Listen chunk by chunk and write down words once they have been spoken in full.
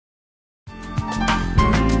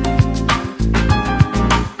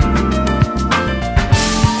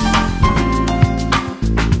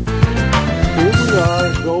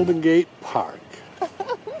Golden Gate Park.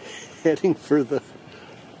 Heading for the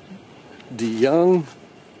DeYoung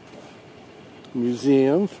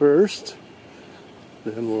Museum first,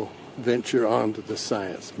 then we'll venture on to the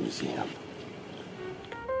Science Museum.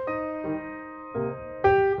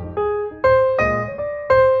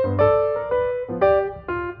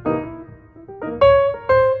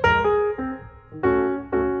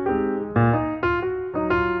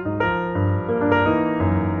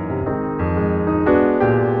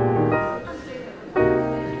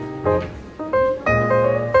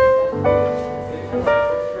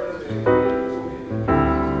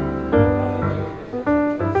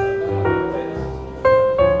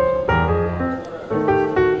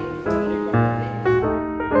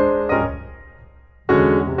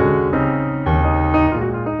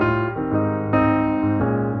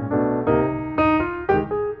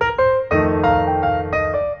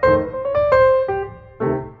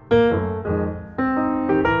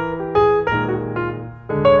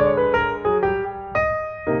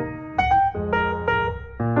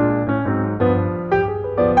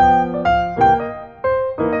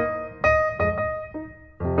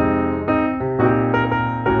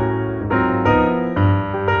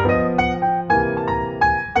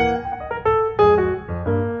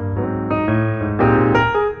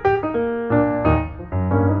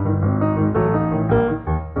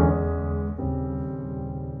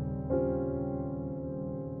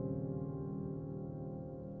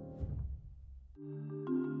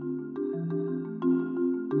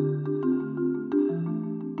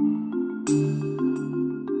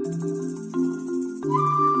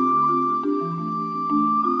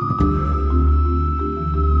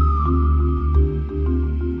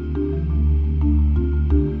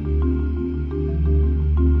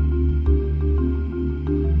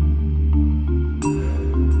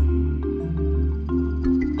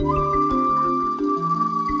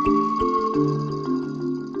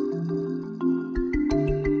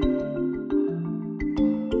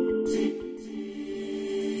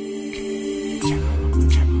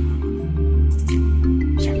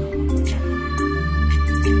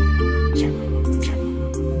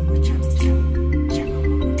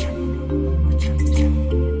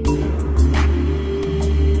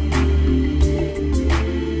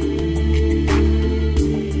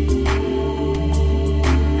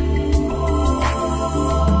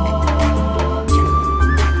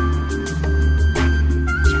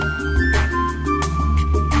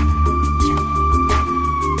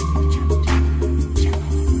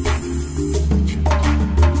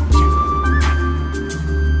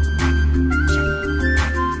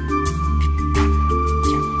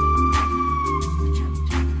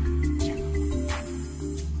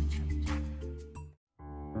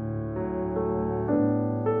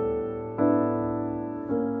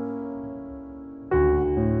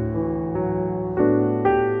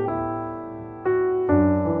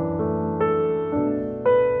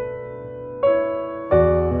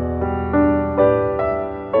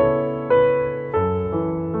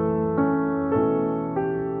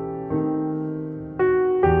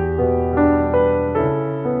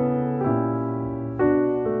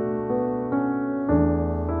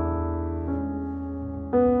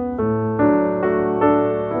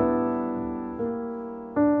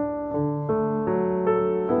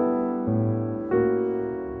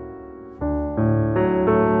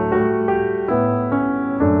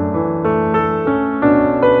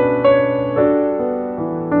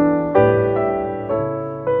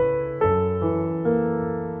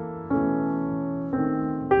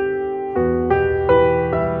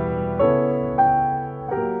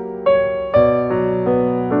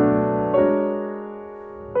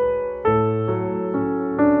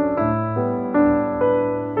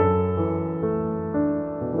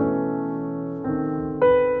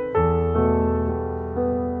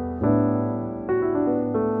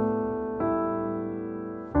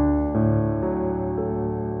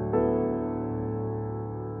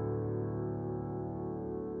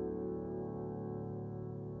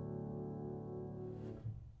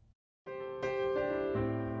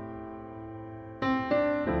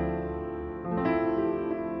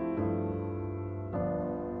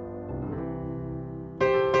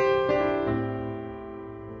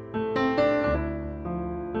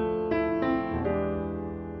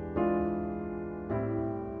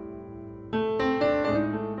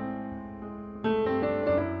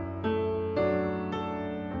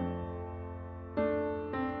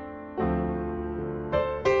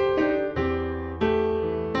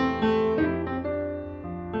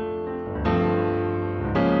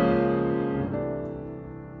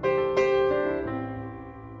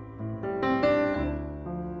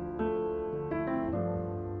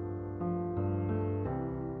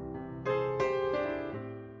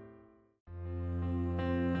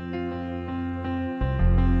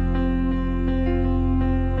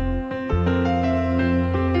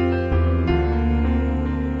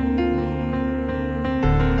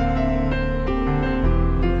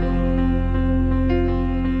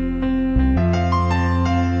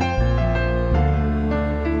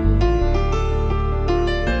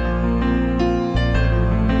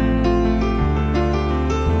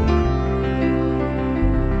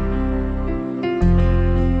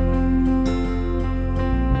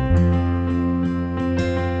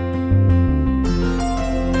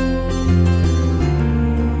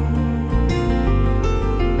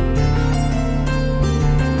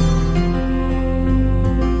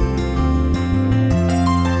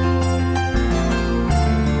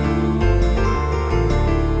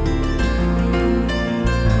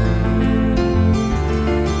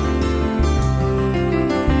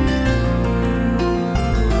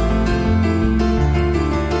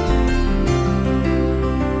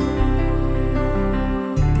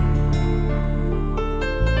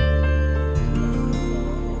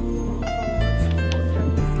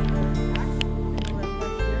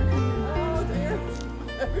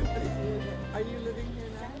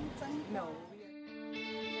 No.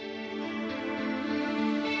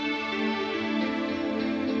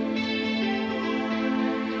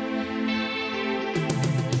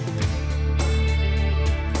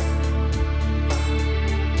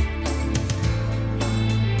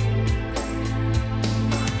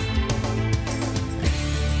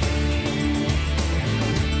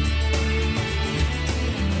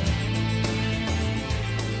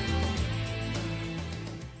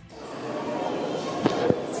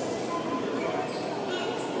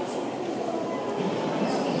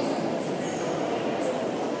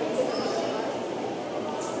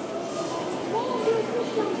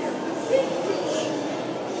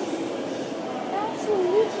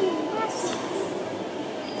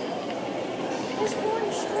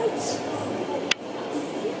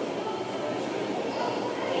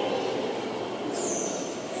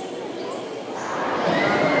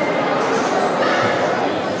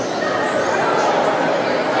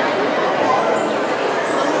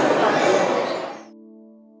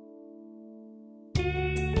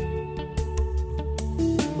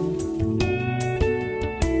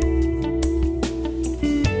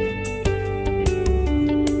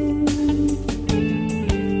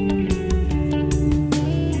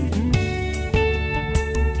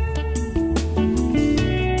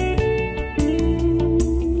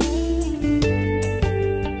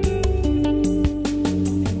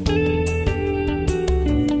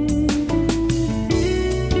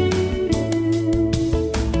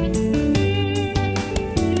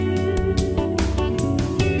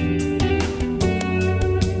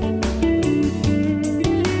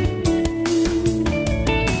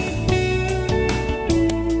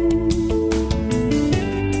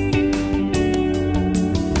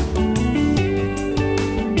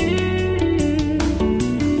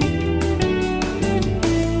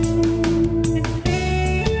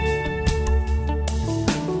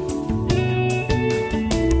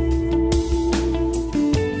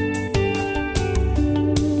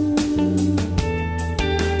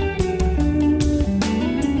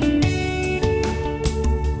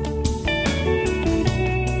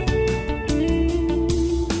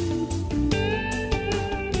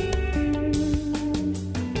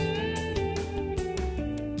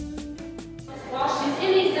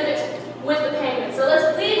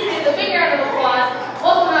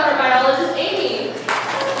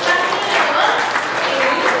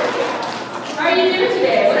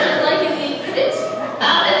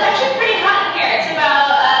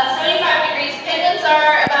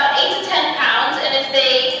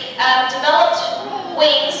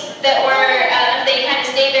 Wings that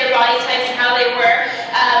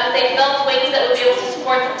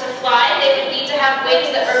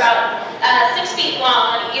were about 6 feet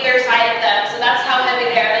long on either side of them. So that's how heavy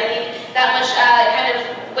they are. They need that much kind of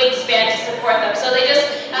wingspan to support them. So they just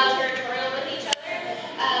territorial with each other.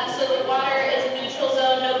 So the water is a neutral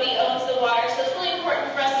zone. Nobody owns the water. So it's really important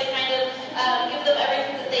for us to kind of give them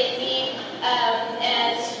everything that they need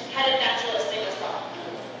and kind of naturalistic as well.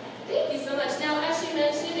 Thank you so much. Now, as you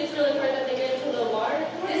mentioned, it's really important that they get into the water.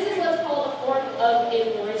 This is what's called a form of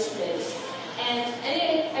a